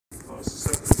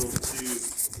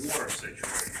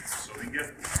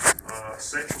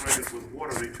saturated with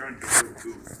water, they turn to real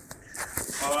goo.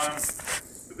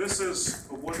 This is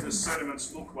what the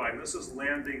sediments look like. This is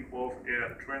landing of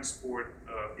a transport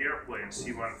airplane,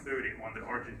 C-130, on the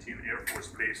Argentine Air Force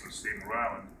Base in Staten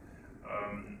Island.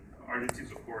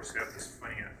 Argentines, of course, have this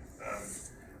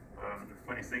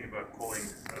funny thing about calling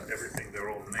everything their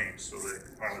old names. So the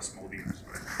Islas Malvinas,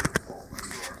 right?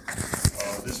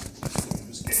 In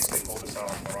this case, they call this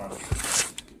Island Morano.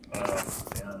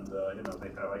 You know, they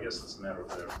have, I guess it's a matter of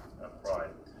their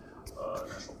pride,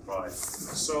 national pride.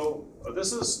 So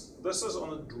this is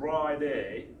on a dry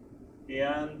day,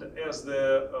 and as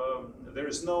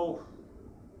there's no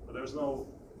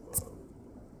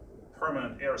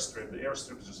permanent airstrip. The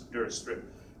airstrip is just a dirt strip.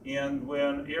 And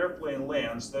when airplane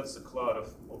lands, that's the cloud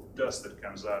of dust that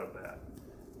comes out of that.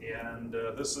 And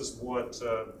this is what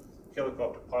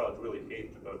helicopter pilots really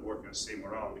hate about working at Staten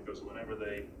Island, because whenever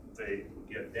they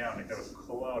get down, they have a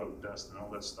cloud of dust and all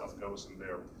that stuff goes in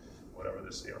there, whatever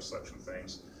this air suction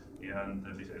things, and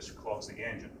it clogs the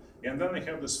engine. And then they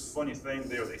have this funny thing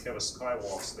there. They have a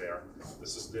skywalks there.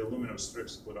 This is the aluminum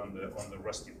strips put on the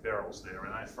rusty barrels there.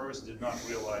 And I first did not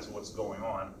realize what's going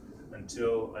on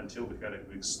until we had a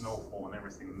big snowfall and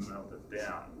everything melted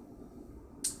down.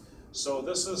 So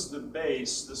this is the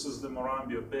base. This is the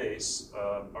Morambio base,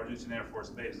 Argentine Air Force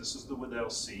Base. This is the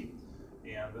Weddell Sea,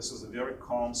 and this is a very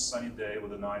calm, sunny day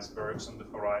with the icebergs on the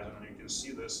horizon, and you can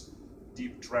see this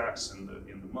deep tracks in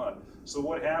the mud. So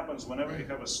what happens whenever you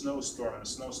have a snowstorm, and the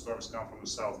snowstorms come from the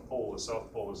South Pole is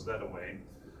that away,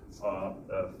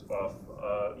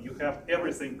 you have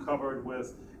everything covered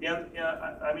with, and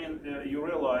I mean, you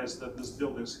realize that these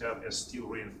buildings have steel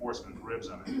reinforcement ribs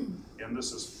on it, and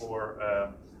this is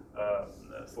for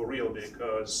real,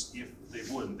 because if they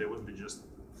wouldn't be just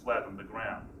flat on the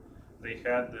ground. They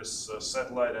had this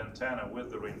satellite antenna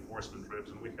with the reinforcement ribs,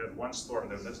 and we had one storm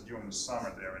there, that's during the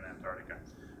summer there in Antarctica,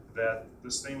 that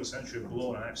this thing was essentially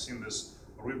blown, and I've seen this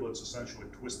riblets essentially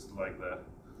twisted like that,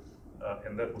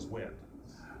 and that was wind.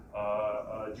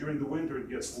 During the winter it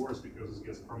gets worse because it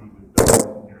gets permanently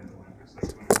dark during the winter. It's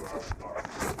like 24 hours dark.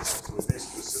 So it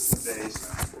basically sits in the base,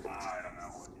 and I don't know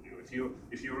what to do.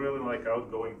 If you're really like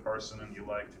outgoing person and you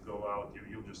like to go out,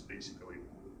 you'll just basically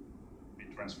be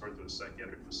transferred to a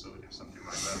psychiatric facility or something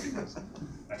like that, because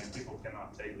I mean, people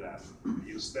cannot take that.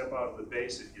 You step out of the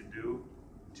base, if you do,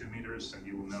 2 meters, and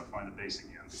you will never find the base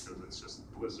again, because it's just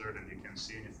a blizzard and you can't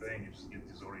see anything, you just get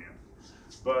disoriented.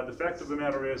 But the fact of the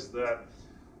matter is that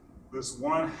this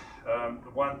one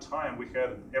time we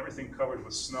had everything covered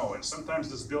with snow, and sometimes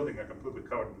this building are completely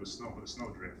covered with snow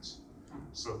drifts.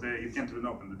 So you can't even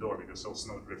open the door because all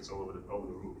snow drifts all over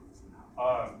the roof.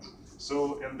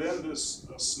 And then this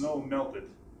snow melted,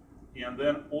 and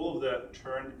then all of that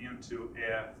turned into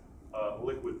a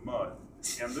liquid mud.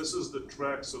 And this is the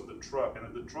tracks of the truck, and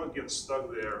if the truck gets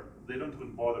stuck there, they don't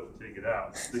even bother to take it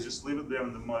out. They just leave it there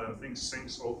in the mud, and the thing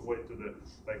sinks all the way to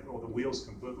all the wheels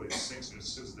completely, it sinks and it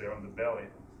sits there on the belly.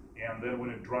 And then when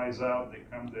it dries out, they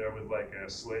come there with like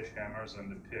sledgehammers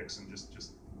and the picks and just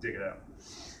dig it out.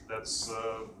 That's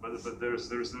but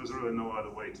there's really no other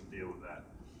way to deal with that.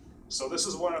 So this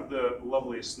is one of the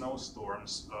lovely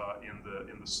snowstorms in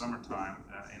the summertime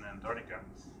in Antarctica,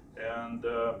 and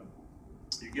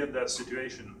you get that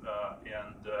situation,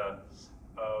 and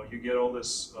you get all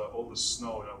this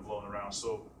snow blown around.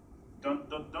 So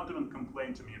don't even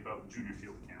complain to me about the junior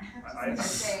field camp.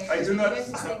 I do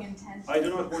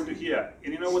not want to hear.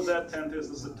 And you know what that tent is?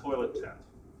 This is a toilet tent.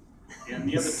 And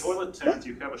near the toilet tent,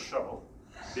 you have a shovel,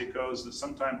 because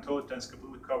sometimes toilet tent's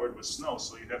completely covered with snow,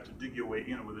 so you have to dig your way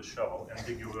in with a shovel and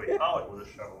dig your way out with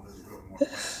a shovel. That's really more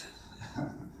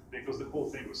fun. Because the whole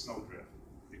thing was snowdrift.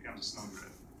 It becomes a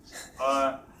snowdrift.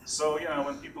 So you know,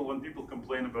 when people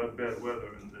complain about bad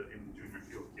weather in the junior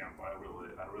field camp,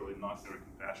 I'm really not very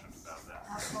compassionate about that.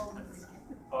 How cold is it?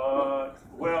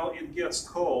 Well, it gets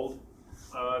cold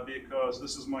because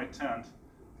this is my tent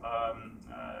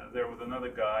there with another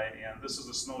guy, and this is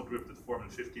a snowdrift that formed in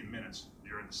 15 minutes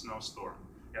during the snowstorm.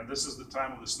 And this is the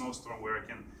time of the snowstorm where I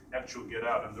can actually get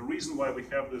out. And the reason why we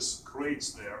have this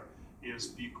crates there is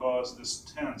because these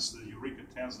tents, the Eureka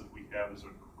tents that we have, these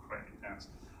are crappy tents,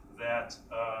 that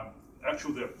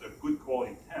actually they're good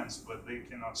quality tents, but they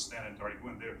cannot stand Antarctic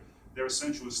wind. They're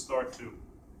essentially start to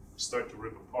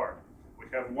rip apart. We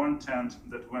have one tent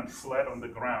that went flat on the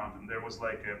ground, and there was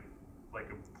like a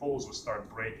poles would start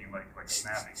breaking, like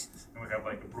snapping, and we have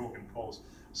like a broken poles.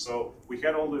 So we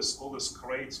had all this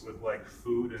crates with like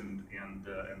food and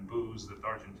booze that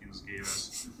Argentines gave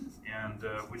us, and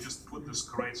we just put these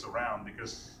crates around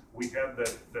because we had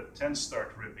that tent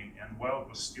start ripping, and while it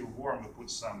was still warm, we put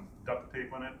some duct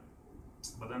tape on it,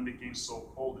 but then it became so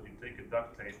cold that you take a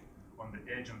duct tape on the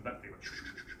edge, and that they would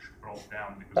roll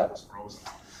down because it was frozen.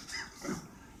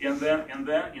 And then,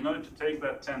 in order to take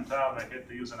that tent out, I had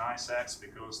to use an ice axe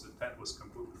because the tent was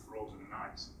completely frozen in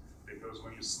ice. Because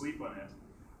when you sleep on it,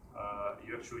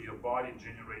 your body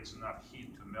generates enough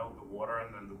heat to melt the water,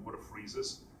 and then the water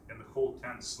freezes, and the whole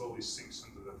tent slowly sinks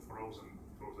into the frozen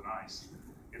ice.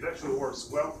 It actually works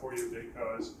well for you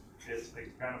because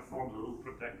it kind of forms a little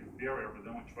protective barrier, but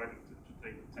then when you try to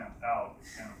take the tent out, it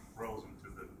kind of froze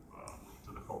into the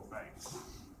whole thing.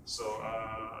 So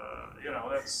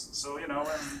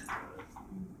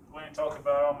when you talk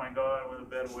about, oh my God, with the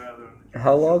bad weather.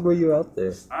 How long were you out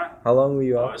there? Huh? How long were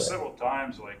you out there? Several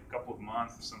times, like a couple of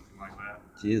months or something like that.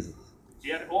 Jesus.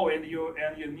 And your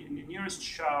nearest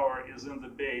shower is in the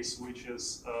base, which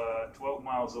is 12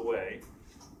 miles away,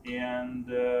 and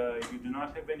you do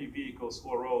not have any vehicles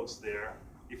or roads there.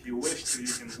 If you wish to,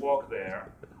 you can walk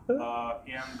there.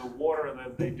 And the water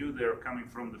that they do there coming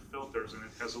from the filters, and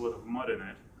it has a lot of mud in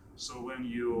it. So when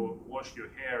you wash your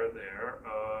hair there,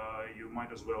 you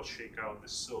might as well shake out the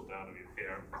silt out of your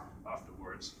hair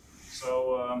afterwards.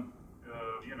 So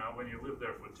when you live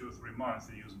there for 2 or 3 months,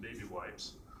 you use baby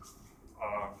wipes.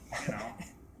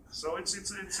 So it's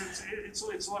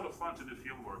a lot of fun to do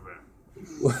field work there.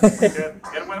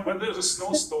 And when there's a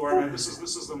snowstorm, and this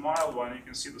is the mild one, you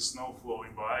can see the snow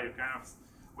flowing by.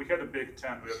 We had a big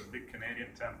tent. We had a big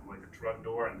Canadian tent with like a truck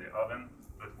door and the oven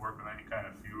that worked on any kind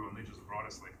of fuel, and they just brought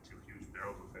us like 2 huge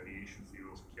barrels of aviation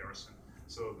fuels, kerosene.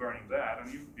 So burning that,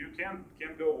 and you can't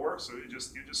go work, so you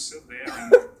just sit there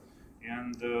and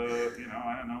I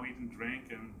don't know, eat and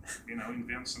drink and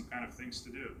invent some kind of things to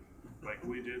do. Like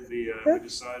we did we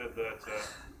decided that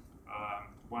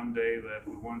one day that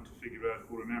we wanted to figure out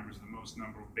who remembers the most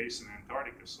number of bays in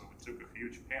Antarctica. So we took a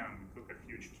huge pan and we took a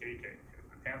huge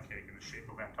pancake in the shape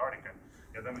of Antarctica,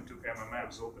 and then we took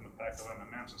M&Ms, opened a pack of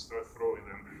M&Ms, and started throwing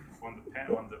them on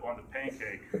the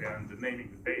pancake and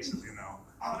naming the bases.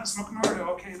 Oh, that's McMurdo.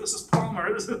 Okay, this is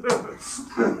Palmer. This is oh,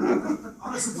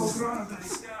 this is Belgrano.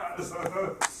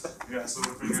 Yeah. So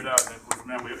we figured out that we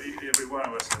remember every one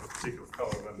of us have a particular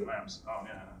color of M&Ms. Oh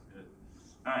yeah, that's good.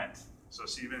 All right. So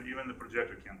see, even the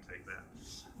projector can't take that.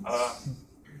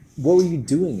 What were you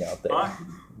doing out there? Huh?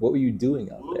 What were you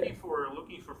doing out there? Looking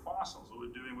for fossils. What we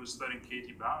were studying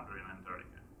KT boundary in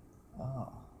Antarctica. Ah.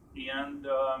 Then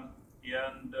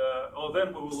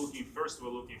we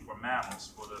were looking for mammals,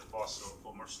 for the fossil,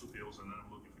 for marsupials, and then we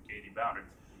were looking for KT boundary.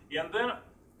 And then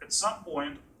at some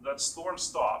point that storm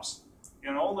stops,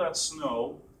 and all that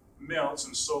snow melts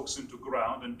and soaks into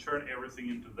ground and turn everything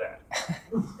into that.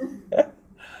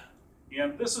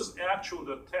 And this is actually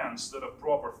the tents that are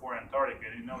proper for Antarctica.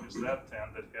 And you notice that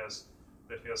tent that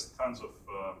has tons of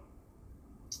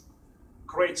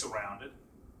crates around it.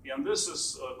 And this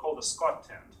is called a Scott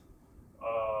tent.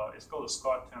 It's called a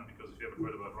Scott tent because if you ever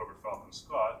heard about Robert Falcon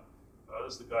Scott,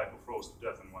 this is the guy who froze to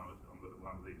death in one of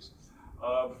these.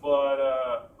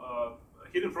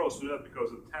 He didn't froze to death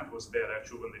because the tent was dead.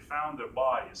 Actually, when they found their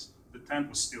bodies, the tent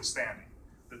was still standing.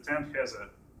 The tent has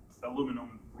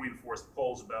aluminum reinforced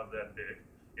poles about that big,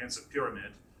 and it's a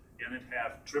pyramid, and it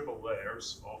have triple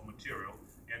layers of material,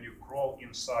 and you crawl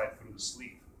inside through the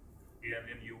sleeve,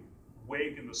 and you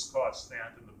wake in the Scott's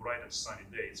tent in the brightest sunny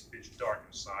day. It's pitch dark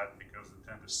inside because the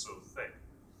tent is so thick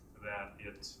that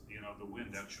the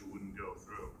wind actually wouldn't go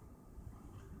through.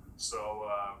 So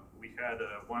we had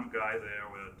one guy there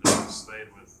that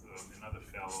stayed with another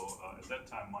fellow. At that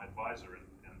time, my advisor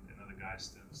and another guy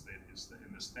stayed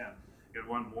in this tent. And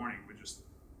one morning, we just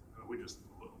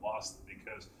lost it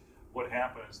because what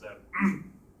happened is that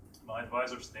my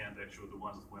advisor's tent actually the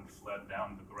ones that went flat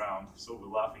down the ground. So we're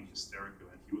laughing hysterically,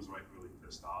 and he was like really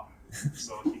pissed off.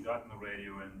 So he got on the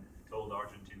radio and told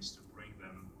Argentines to bring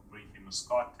him a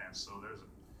Scott tent. So there's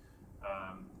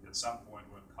at some point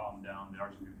when it calmed down, the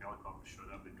Argentine helicopter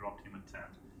showed up. They dropped him a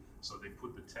tent. So they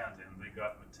put the tent in. They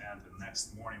got in the tent, and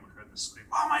next morning we heard the scream,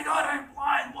 "Oh my God, I'm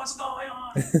blind! What's going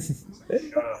on?" I said,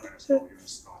 "Shut up, asshole! You're a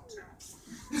Scott tent."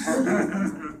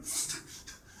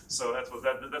 So that's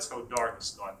how dark a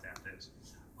Scott tent is.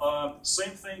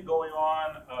 Same thing going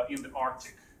on in the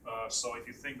Arctic. So if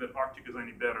you think that Arctic is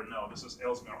any better, no. This is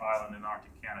Ellesmere Island in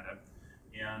Arctic Canada,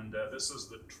 and this is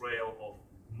the trail of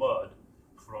mud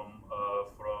from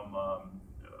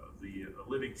the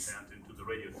living tent into the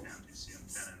radio tent. You see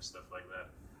antenna and stuff like that.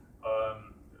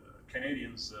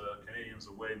 Canadians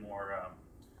are way more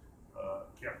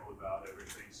careful about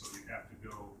everything, so you have to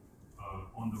go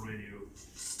on the radio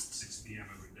 6 p.m.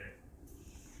 every day.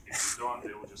 If you don't,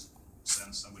 they will just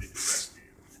send somebody to rescue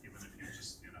you, even if you're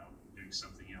just doing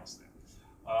something else there.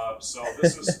 So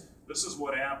this is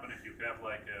what happened if you have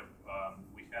like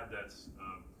we had that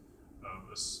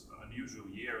this unusual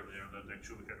year there that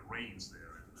actually had rains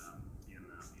there in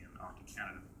Arctic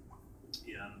Canada.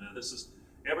 And this is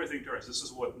everything terrace. This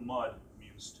is what mud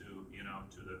means to on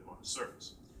the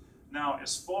surface. Now,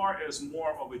 as far as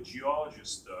more of a geology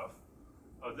stuff,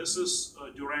 this is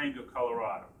Durango,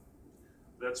 Colorado.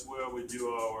 That's where we do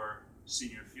our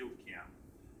senior field camp.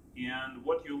 And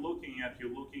what you're looking at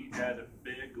a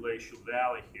big glacial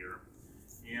valley here.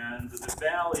 And the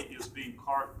valley is being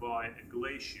carved by a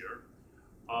glacier.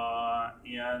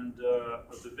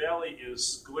 The valley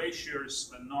is,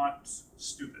 glaciers are not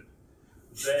stupid.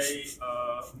 They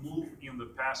move in the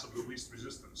path of the least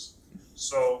resistance.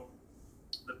 So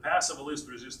the path of the least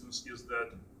resistance is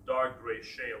that dark gray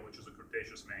shale, which is a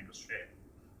Cretaceous mangus shale.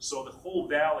 So the whole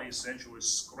valley essentially is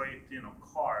scraped in or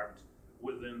carved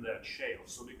within that shale.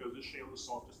 So because this shale is the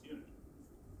softest unit.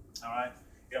 All right?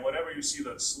 And whenever you see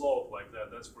that slope like that,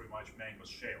 that's pretty much mangus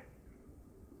shale.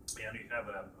 And you have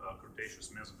a Cretaceous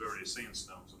Mesobaryte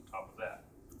sandstones on top of that.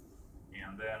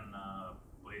 And then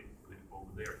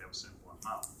over there have simple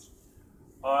mountains.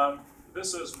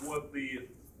 This is what the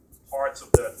parts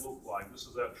of that look like. This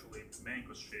is actually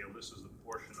mangus shale. This is the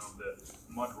portion of the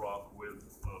mud rock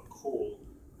with coal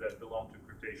that belong to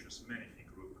Cretaceous Menifee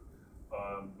group.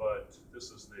 But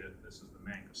this is the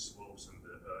mangus slopes in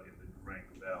the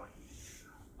Durango Valley.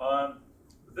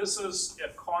 This is a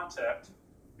contact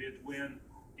between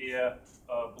a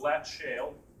black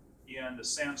shale and a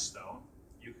sandstone.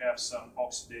 You have some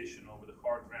oxidation over the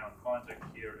hard ground contact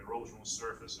here, erosional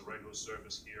surface, irregular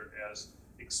surface here as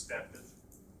expected.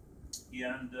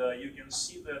 And you can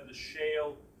see that the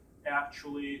shale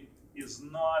actually is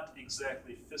not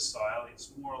exactly fissile.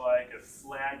 It's more like a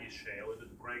flaggy shale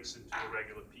that breaks into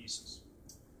irregular pieces.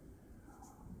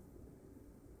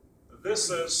 This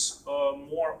is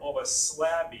more of a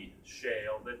slabby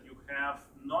shale that you have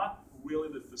not really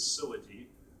the facility,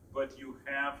 but you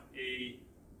have a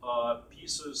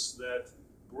pieces that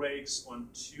breaks on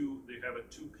they have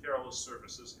two parallel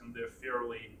surfaces and they're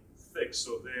fairly thick,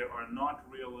 so they are not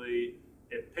really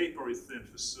a papery thin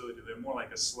facility. They're more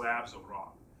like a slabs of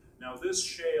rock. Now this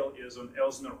shale is on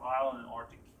Ellesmere Island in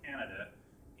Arctic Canada,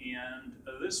 and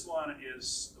this one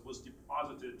was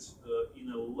deposited in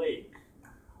a lake,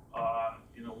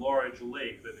 in a large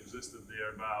lake that existed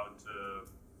there about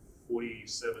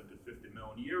 47 to 50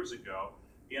 million years ago,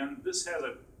 and this has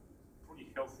a pretty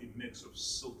healthy mix of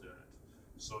silt in it.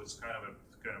 So it's kind of a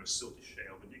silty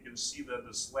shale, but you can see that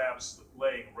the slabs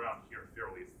laying around here are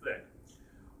fairly thick.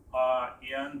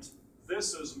 And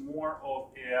this is more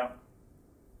of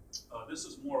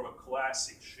a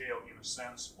classic shale in a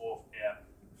sense of a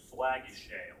flaggy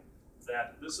shale.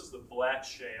 That this is the black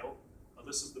shale.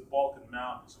 This is the Balkan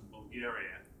Mountains in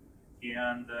Bulgaria.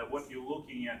 And what you're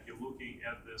looking at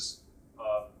this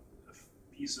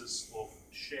pieces of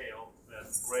shale that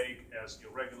break as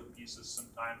irregular pieces.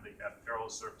 Sometimes they have parallel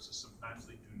surfaces, sometimes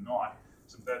they do not.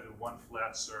 Sometimes they're one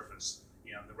flat surface,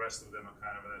 and the rest of them are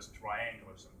kind of as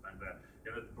triangular, something like that.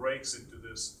 And it breaks into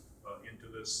this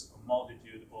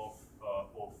multitude of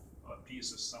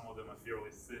pieces. Some of them are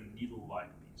fairly thin,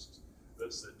 needle-like pieces.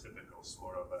 That's the typical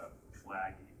sort of a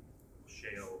flaggy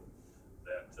shale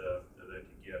that you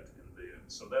get in the.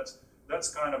 So that's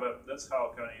how you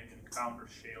encounter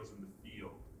shales in the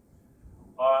field.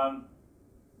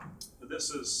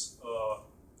 This is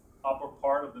upper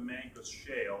part of the mangus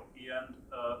shale, and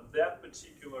that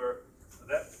particular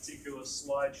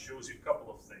slide shows you a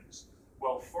couple of things.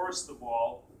 Well, first of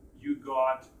all, you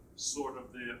got sort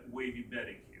of the wavy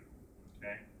bedding here.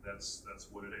 Okay, that's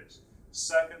what it is.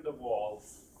 Second of all,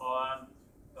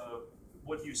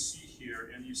 what you see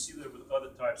here, and you see that with other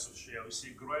types of shale, you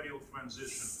see a gradual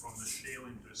transition from the shale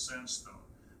into a sandstone.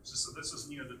 So this is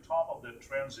near the top of that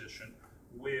transition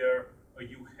where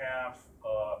you have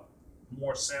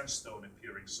more sandstone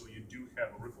appearing. So you do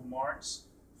have ripple marks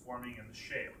forming in the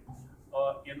shale.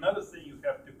 Another thing you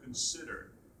have to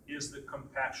consider is the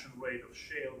compaction rate of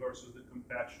shale versus the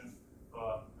compaction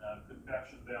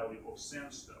value of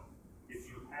sandstone. If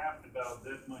you have about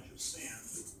that much of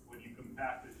sand, when you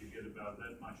compact it, you get about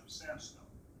that much of sandstone.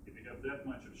 If you have that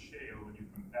much of shale, when you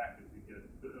compact it, you get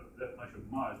that much of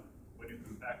mud. When you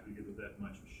compact it, you get that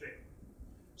much of shale.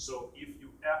 So if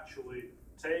you actually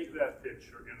take that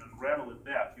picture and unravel it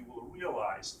back, you will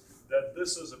realize that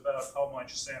this is about how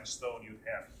much sandstone you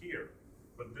have here,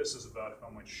 but this is about how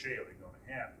much shale you're going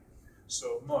to have.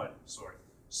 So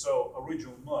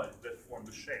original mud that formed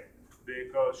the shale.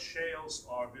 Because shales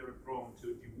are very prone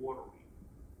to dewatering.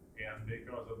 And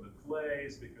because of the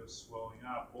clays, because swelling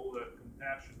up, all that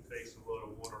compaction takes a lot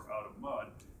of water out of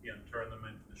mud and turn them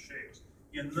into the shales.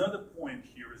 Another point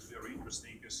here is very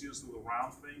interesting. You can see these little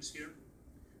round things here.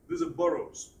 These are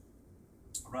burrows,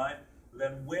 right?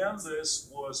 Then when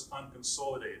this was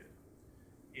unconsolidated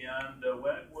and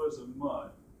when it was a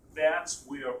mud, that's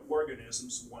where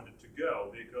organisms wanted to go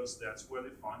because that's where they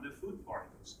found their food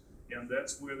particles. And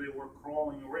that's where they were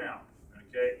crawling around,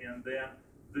 okay? And then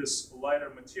this lighter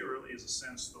material is a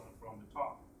sandstone from the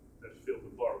top that filled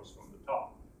the burrows from the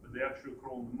top. But they actually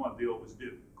crawl in the mud, they always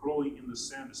do. Crawling in the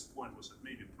sand is pointless. It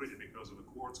may be pretty because of the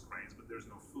quartz grains, but there's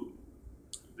no food.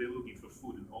 They're looking for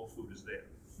food and all food is there.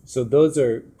 So those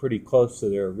are pretty close to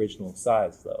their original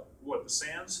size, though. What, the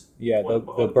sands? Yeah, Well,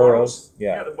 the burrows.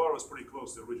 Yeah. The burrows pretty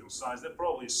close to the original size. They're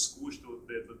probably squished a little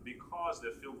bit, but because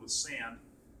they're filled with sand,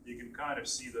 you can kind of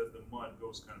see that the mud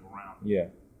goes kind of around. Yeah.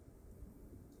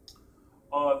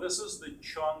 This is the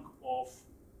chunk of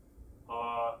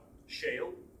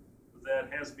shale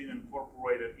that has been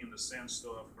incorporated in the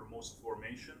sandstone of Hermosa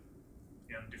Formation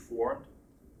and deformed.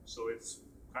 So it's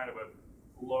kind of a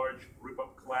large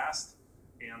rip-up clast,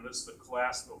 and this is the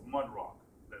clast of mud rock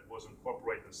that was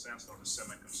incorporated in the sandstone, a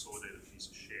semi-consolidated piece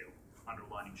of shale,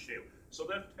 underlining shale. So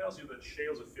that tells you that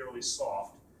shales are fairly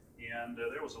soft, and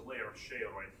there was a layer of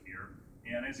shale right here.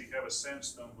 And as you have a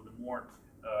sandstone with a more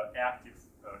active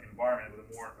environment, with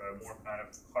a more kind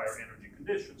of higher energy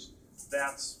conditions,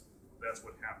 that's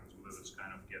what happens with this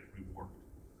kind of get reworked.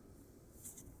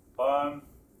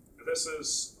 This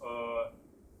is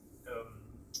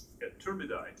a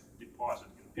turbidite deposit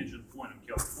in Pigeon Point in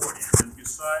California, and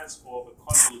besides all the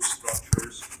convolute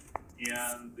structures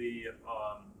and the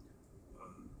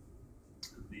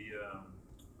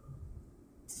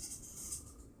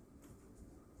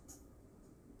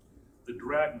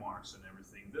drag marks and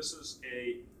everything, this is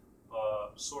a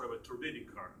sort of a turbidic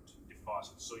current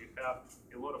deposit. So you have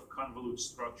a lot of convolute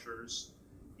structures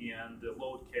and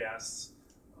lode casts,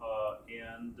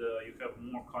 and you have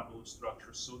more convolute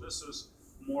structures. So this is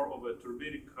more of a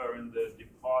turbidic current that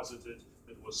deposited,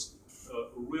 that was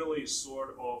really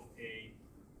sort of a,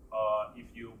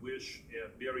 if you wish, a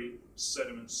very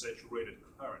sediment-saturated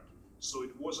current. So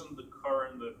it wasn't the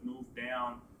current that moved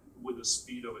down with the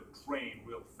speed of a train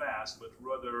real fast, but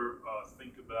rather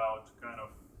think about kind of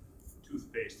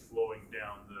toothpaste flowing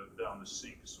down the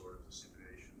sink sort of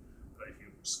situation. If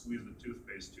you squeeze the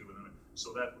toothpaste tube,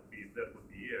 so that would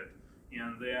be it.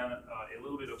 And then a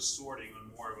little bit of sorting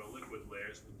on more of a liquid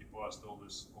layers would deposit all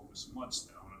this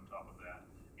mudstone on top of that,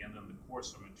 and then the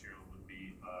coarser material would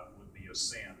be a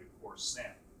sand, a coarse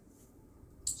sand.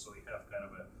 So you have kind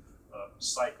of a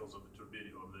cycles of the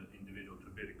individual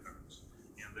turbidic currents,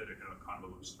 and then you have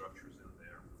convolute structures in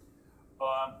there.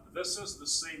 This is the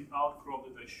same outcrop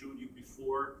that I showed you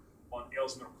before on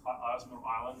Ellesmere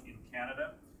Island in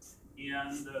Canada.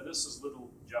 And this is little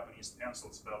Japanese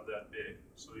pencils about that big,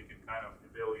 so you can kind of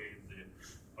evaluate the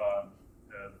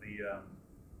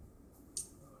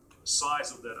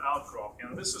size of that outcrop.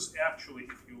 And this is actually,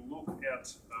 if you look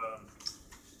at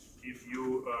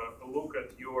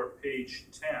your page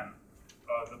 10,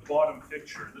 the bottom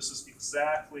picture. This is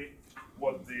exactly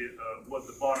what the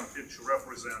bottom picture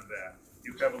represents. That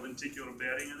you have a lenticular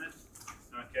bedding in it.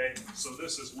 Okay, so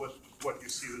this is what you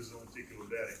see. This is a lenticular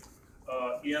bedding.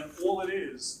 And all it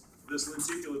is, this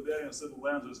lenticular bedding of little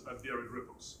lenses are buried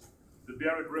ripples. The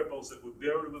buried ripples that were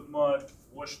buried with mud,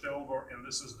 washed over, and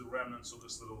this is the remnants of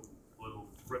this little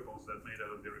ripples that made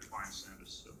out of very fine sand.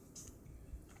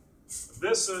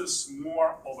 This is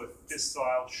more of a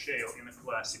fissile shale in a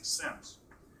classic sense.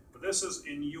 But this is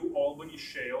in New Albany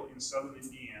Shale in southern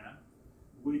Indiana,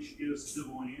 which is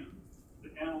Devonian.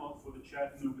 The analog for the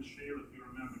Chattanooga Shale, if you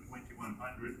remember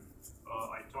 2100,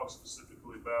 I talked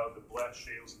specifically about the black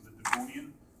shales in the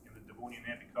Devonian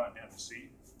Epicontinental Sea.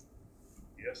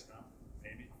 Yes, no,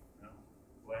 maybe, no,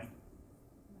 blank.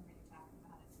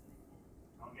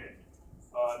 Okay,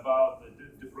 about the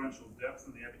differential depth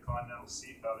in the Epicontinental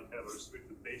Sea, how they have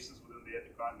restricted basins within the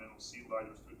Epicontinental Sea, large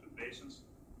restricted basins.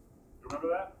 You remember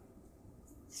that?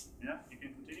 Yeah, you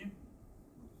can continue?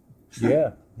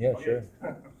 Yeah, okay. Sure.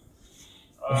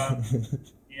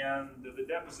 And the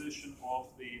deposition of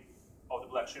the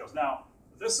black shales. Now,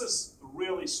 this is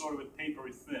really sort of a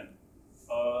papery thin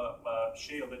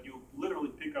shale that you literally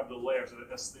pick up the layers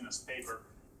as thin as paper.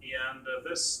 And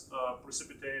this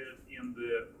precipitated in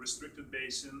the restricted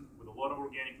basin with a lot of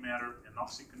organic matter and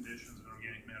oxy conditions and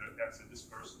organic matter acid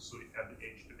dispersal. So you had the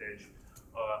edge-to-edge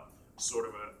sort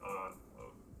of a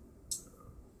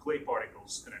clay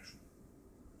particles connection.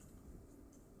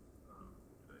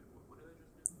 What did I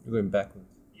just do? You're going backwards.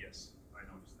 Yes, I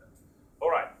noticed that. All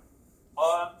right.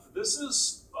 This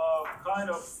is kind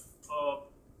of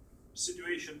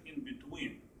situation in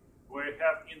between, where you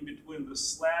have in between the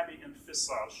slabby and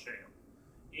fissile shale.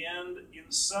 And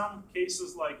in some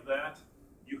cases like that,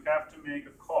 you have to make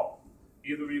a call.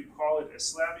 Either you call it a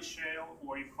slabby shale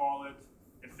or you call it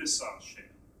a fissile shale.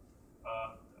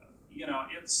 You know,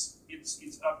 it's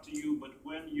up to you, but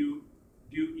when you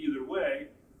do either way,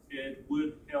 it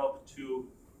would help to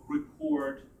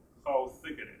record how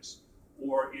thick it is.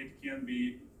 Or it can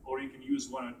be, or you can use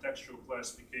one of textual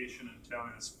classification and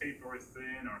telling it's papery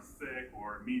thin or thick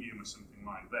or medium or something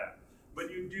like that. But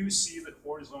you do see the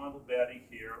horizontal bedding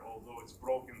here, although it's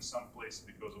broken in some places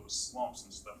because of the slumps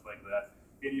and stuff like that.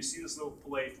 And you see these little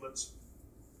platelets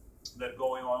that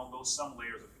going on, although some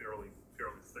layers are fairly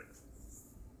thick.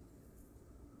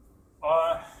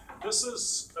 This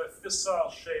is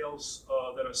fissile shales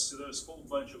there's a whole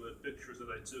bunch of pictures that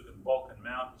I took in Balkan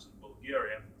Mountains in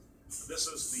Bulgaria. This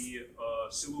is the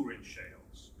Silurian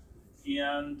shales.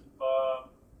 And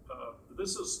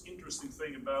this is interesting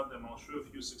thing about them. I'll show a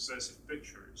few successive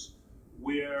pictures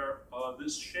where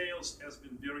this shales has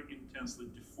been very intensely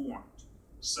deformed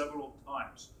several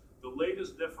times. The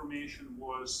latest deformation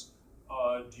was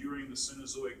during the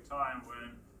Cenozoic time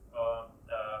when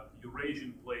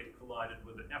Eurasian plate collided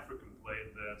with the African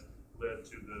plate that led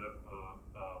to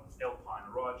the Alpine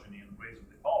orogeny and raise of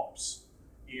the Alps.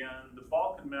 And the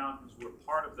Balkan Mountains were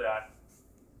part of that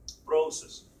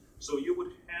process. So you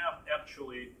would have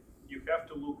actually, you have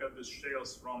to look at the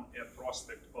shales from a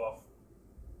prospect of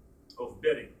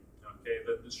bedding, okay,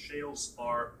 that the shales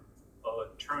are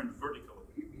turned vertically.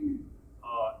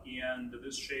 And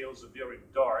these shales are very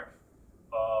dark,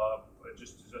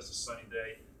 just a sunny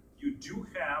day. You do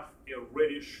have a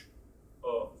reddish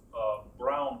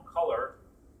brown color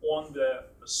on the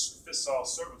fissile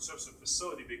surface of the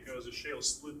facility because the shale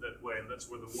split that way and that's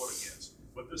where the water gets.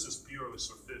 But this is purely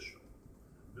superficial.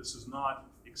 This is not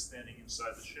extending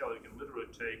inside the shale. You can literally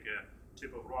take a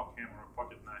tip of rock hammer or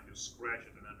pocket knife, you scratch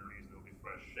it, and underneath there'll be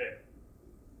fresh shale.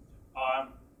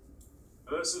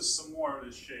 This is some more of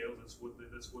the shales. That's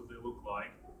what they look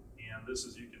like. And this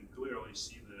is, you can clearly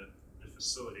see the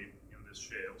facility in these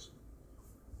shales.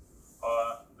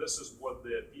 This is what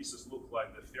the pieces look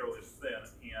like. They're fairly thin,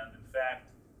 and in fact,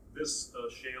 these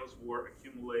shales were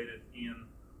accumulated in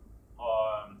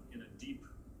a deep,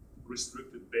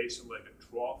 restricted basin, like a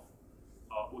trough,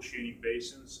 oceanic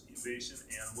basin.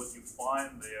 And what you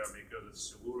find there, because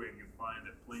it's Silurian, you find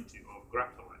plenty of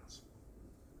graptolites.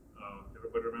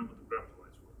 Everybody remember what the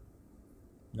graptolites were?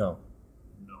 No.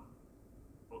 No.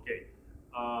 Okay.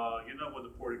 You know what the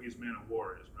Portuguese man of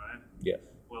war is, right? Yes.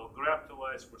 Well,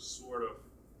 graptolites were sort of,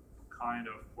 kind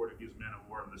of Portuguese men of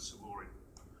war in the Silurian.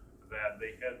 That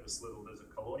they had this little, there's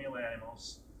a colonial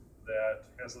animals that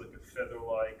has like a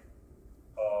feather-like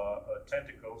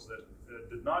tentacles that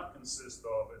did not consist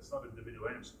of, it's not individual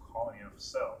animals, it's a colony of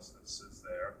cells that sits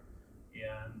there.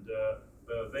 And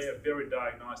they are very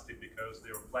diagnostic because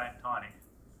they were planktonic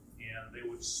and they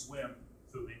would swim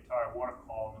through the entire water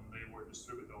column and they were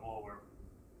distributed all over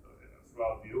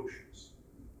throughout the oceans.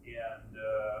 And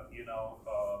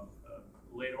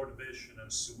late Ordovician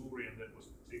and Silurian, that was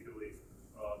particularly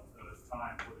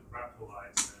time for the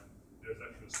graptolites, and there's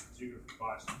actually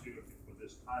biostratigraphy for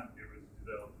this time period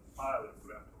developed entirely of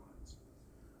graptolites.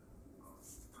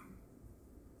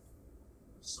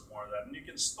 Some more of that, and you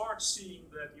can start seeing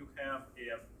that you have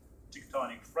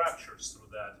tectonic fractures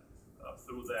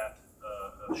through that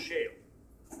shale.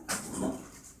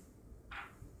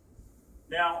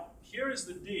 Now, here is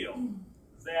the deal,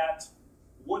 that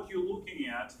what you're looking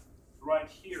at right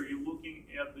here, you're looking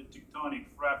at the tectonic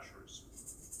fractures.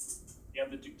 And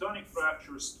the tectonic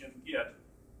fractures can get,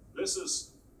 this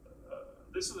is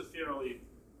a fairly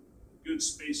good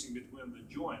spacing between the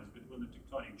joints, between the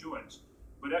tectonic joints.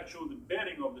 But actually the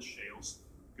bedding of the shales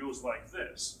goes like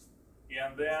this.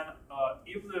 And then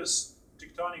if these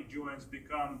tectonic joints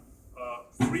become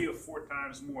 3 or 4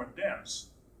 times more dense,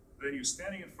 then you're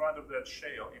standing in front of that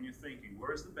shale and you're thinking,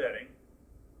 where's the bedding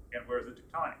and where's the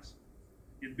tectonics?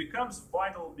 It becomes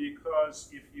vital because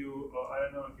if you, I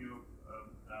don't know if you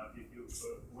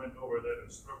went over that in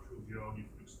structural geology,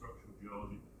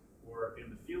 or in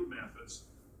the field methods,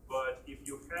 but if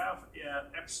you have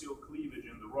an axial cleavage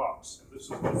in the rocks, and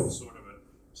this is sort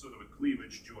of a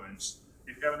cleavage joints,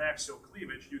 if you have an axial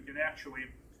cleavage, you can actually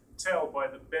tell by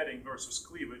the bedding versus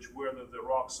cleavage whether the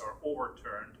rocks are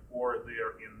overturned or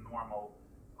they're in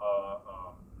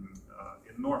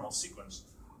normal sequence.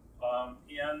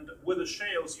 And with the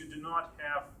shales, you do not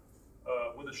have,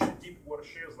 with the deep water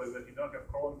shales like that, you don't have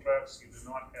column tracks, you do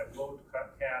not have load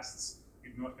casts,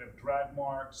 you do not have drag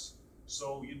marks,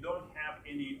 so you don't have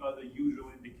any other usual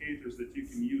indicators that you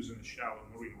can use in the shallow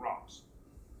marine rocks.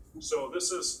 So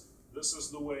this is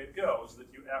the way it goes, that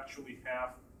you actually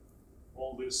have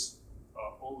all this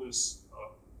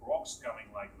rocks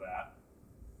coming like that,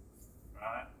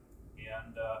 right?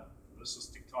 And this is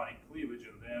tectonic cleavage,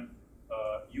 and then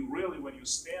you really, when you're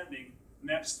standing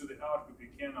next to the outcrop, you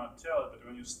cannot tell it, but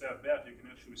when you step back, you can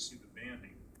actually see the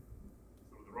banding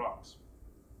through the rocks.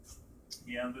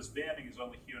 And this banding is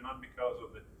only here not because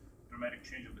of the dramatic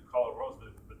change of the color of rocks,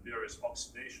 but various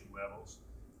oxidation levels.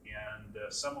 And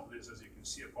some of these, as you can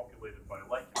see, are populated by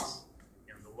lichens.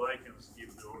 And the lichens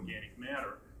give the organic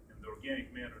matter, and the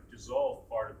organic matter dissolves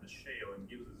part of the shale and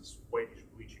gives it this whitish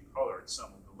bleaching color at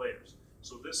some of the layers.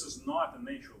 So this is not a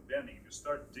natural bending. If you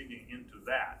start digging into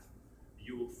that,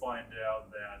 you will find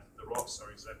out that the rocks are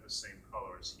exactly the same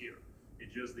color as here.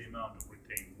 It's just the amount of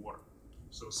retained water.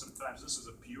 So sometimes this is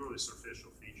a purely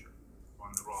superficial feature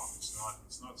on the rock.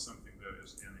 It's not something that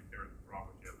is an inherent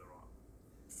property of the rock.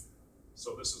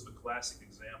 So this is the classic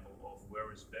example of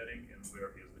where is bedding and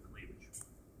where is the cleavage.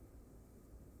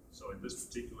 So in this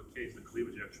particular case, the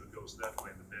cleavage actually goes that way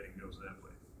and the bedding goes that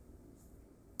way.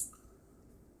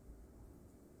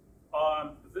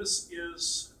 This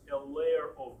is a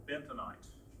layer of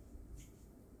bentonite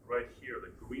right here,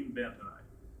 the green bentonite.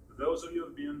 Those of you who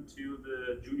have been to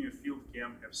the junior field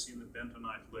camp have seen the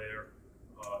bentonite layer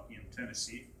in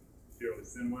Tennessee, fairly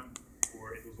thin one,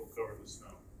 where it was all covered with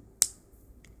snow.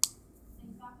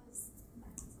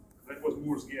 That was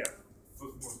Moore's Gap. That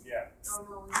was Moore's Gap. Oh,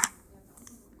 no.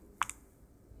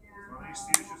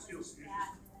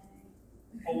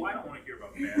 Oh, I don't want to hear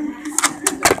about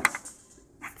that.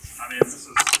 I mean, this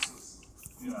is,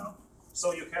 you know.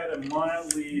 So you had a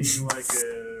mildly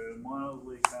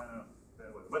kind of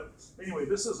that way. But anyway,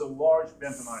 this is a large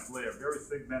bentonite layer, very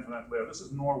thick bentonite layer. This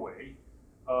is Norway.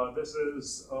 This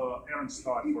is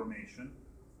Ehrenstadt Formation.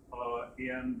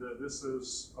 And this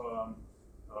is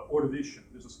Ordovician.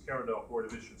 This is Karadal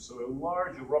Ordovician. So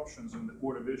large eruptions in the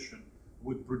Ordovician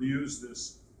would produce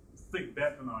this thick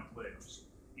bentonite layers.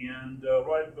 And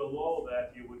right below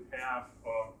that, you would have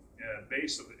a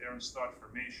base of the Ehrenstadt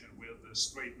Formation with the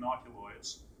straight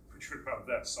noduloids, which are about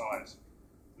that size.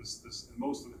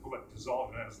 Most of the collective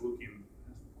dissolved, and I was looking,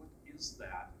 what is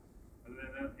that?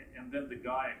 And then the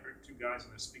guy, I heard two guys,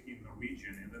 and they're speaking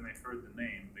Norwegian, and then I heard the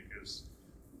name, because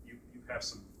you have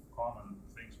some common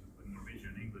things between Norwegian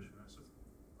and English, and I said,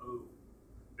 oh,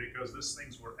 because these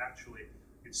things were actually,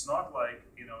 it's not like,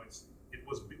 you know, it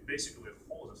was basically a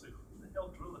hole. I said, who the hell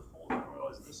drilled a hole? I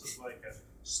realized this is like a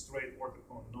straight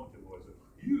orthocone noduloids. They're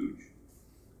huge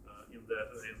in the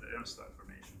Ehrenstadt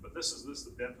Formation. But this is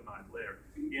the bentonite layer.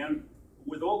 And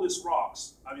with all these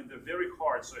rocks, I mean, they're very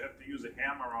hard, so you have to use a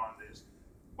hammer on this.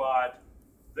 But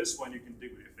this one you can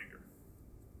dig with your finger.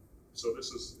 So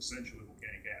this is essentially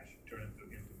volcanic ash turned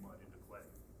into mud, into clay.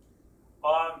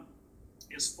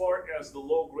 As far as the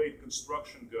low-grade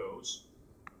construction goes,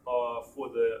 for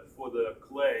the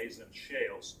clays and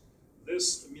shales,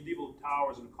 this medieval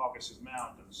towers in Caucasus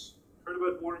Mountains. Heard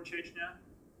about war in Chechnya?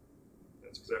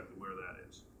 That's exactly where that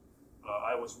is.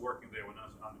 I was working there when I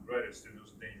was an undergraduate student. It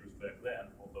was dangerous back then,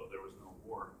 although there was no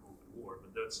war, open war.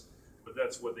 But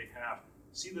that's what they have.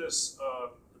 See this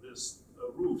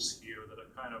roofs here that are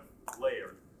kind of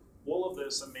layered. All of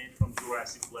this are made from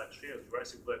Jurassic black shales.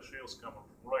 Jurassic black shales come up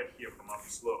right here from up the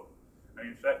slope. And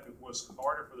in fact, it was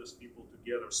harder for these people to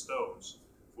gather stones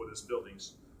for these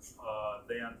buildings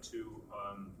than to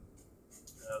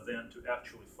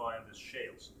actually find these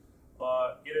shales.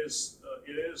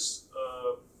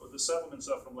 The settlements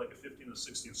are from like the 15th or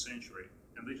 16th century,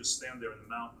 and they just stand there in the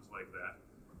mountains like that.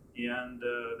 And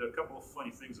there are a couple of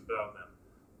funny things about them.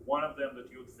 One of them that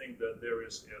you would think that there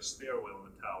is a stairwell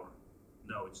in the tower.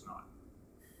 No, it's not.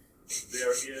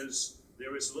 There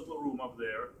is a little room up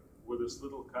there with this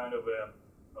little kind of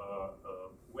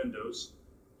windows,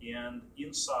 and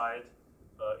inside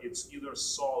it's either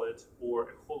solid or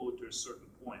a hollow to a certain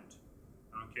point.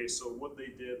 Okay, so what they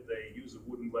did, they used the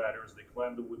wooden ladders, they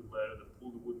climbed the wooden ladder, they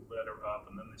pulled the wooden ladder up,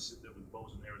 and then they sit there with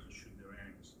bows and arrows and shoot their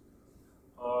enemies.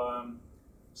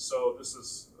 So this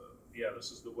is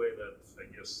the way that, I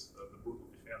guess, the brutal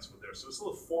defense was there. So it's a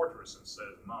little fortress instead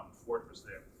of a mountain fortress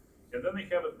there. And then they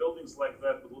have buildings like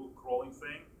that with a little crawling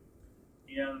thing.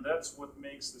 And that's what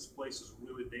makes these places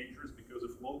really dangerous, because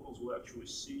if locals will actually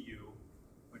see you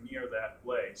near that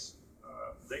place,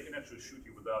 they can actually shoot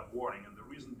you without warning. And the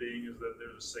reason being is that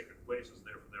there's sacred places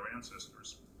there for their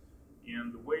ancestors.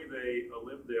 And the way they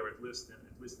lived there, at least in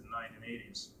the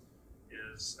 1980s,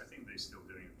 is, I think they're still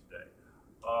doing it today,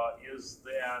 is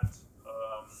that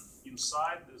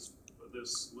inside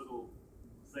this little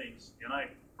things, and I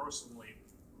personally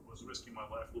was risking my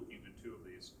life looking into two of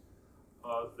these,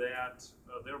 they're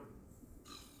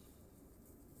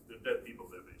dead people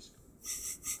there, basically.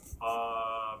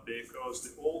 Because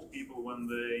the old people, when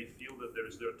they feel that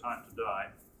there's their time to die,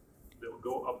 they'll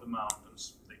go up the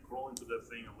mountains, they crawl into that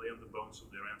thing and lay on the bones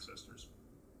of their ancestors,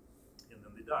 and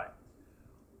then they die.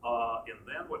 And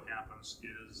then what happens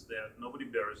is that nobody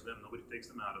buries them, nobody takes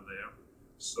them out of there.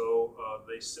 So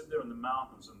they sit there in the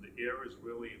mountains, and the air is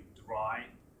really dry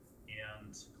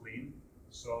and clean.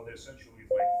 So they essentially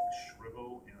like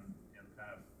shrivel and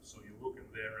kind of. So you look in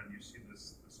there and you see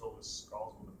all this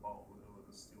skulls with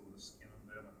still the skin on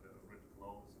them and the ripped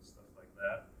clothes and stuff like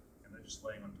that, and they're just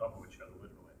laying on top of each other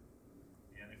literally.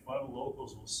 And if other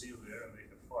locals will see you there and they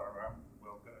have firearm,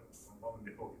 well, lo and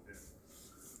behold, you're dead.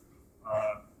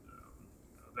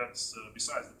 That's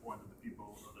besides the point that the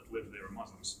people that live there are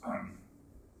Muslims,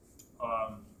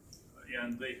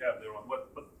 and they have their own.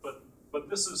 But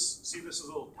this is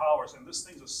little towers, and these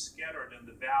things are scattered in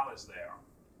the valleys there,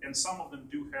 and some of them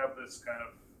do have this kind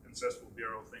of ancestral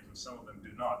burial things, and some of them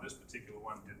do not. This particular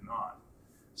one did not.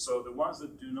 So the ones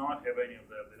that do not have any of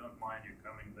that, they don't mind you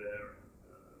coming there and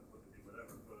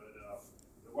whatever. But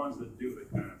the ones that do, they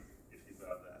kind of iffy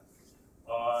about that.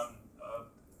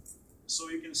 So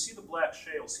you can see the black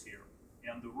shales here,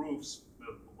 and the roofs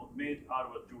made out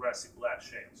of a Jurassic black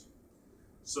shales.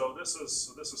 So this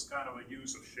is kind of a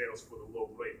use of shales for the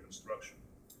low-grade construction.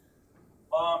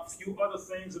 A few other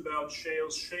things about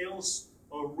shales. Shales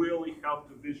really help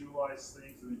to visualize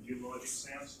things in a geologic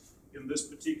sense. In this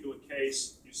particular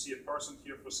case, you see a person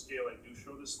here for scale. I do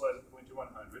show this slide at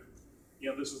 2100.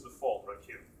 And this is the fault right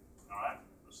here. All right,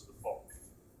 this is the fault.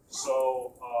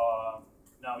 So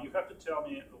now you have to tell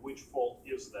me which fault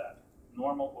is that,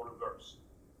 normal or reverse.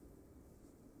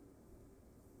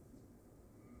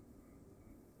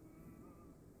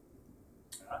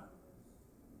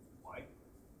 Why?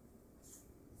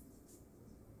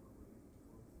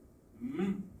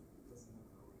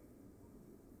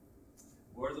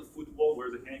 Where's the foot wall?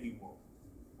 Where's the hanging wall?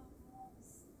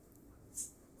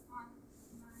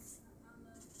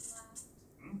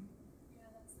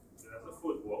 There's a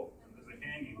foot wall, and there's a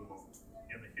hanging wall,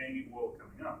 and the hanging wall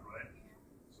coming up, right?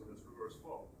 So that's reverse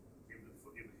fault.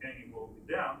 If the hanging wall will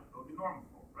be down, it'll be normal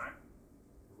fault, right?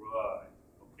 Right.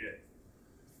 Okay.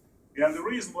 And the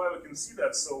reason why we can see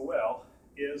that so well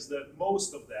is that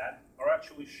most of that are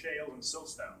actually shales and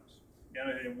siltstones,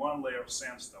 and in one layer of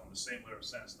sandstone, the same layer of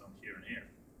sandstone here and here.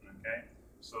 Okay,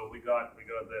 so we got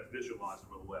that visualized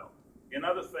real well.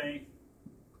 Another thing,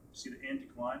 see the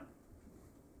anticline.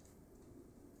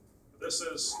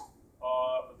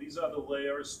 These are the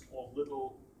layers of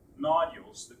little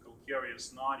nodules, the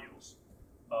calcareous nodules,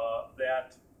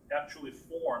 that actually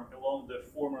form along the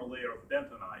former layer of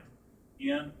bentonite.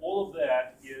 And all of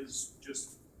that is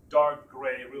just dark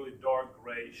gray, really dark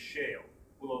gray shale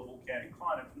with a volcanic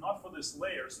climate. If not for these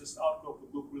layers, this outcrop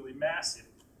would look really massive.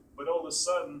 But all of a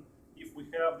sudden, if we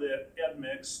have the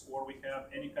admix or we have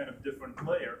any kind of different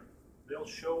layer, they'll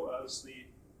show us the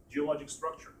geologic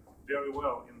structure very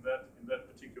well in that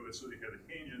particular. So they have a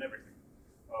hinge and everything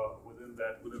within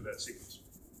that sequence.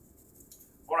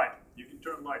 All right, you can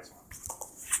turn lights on.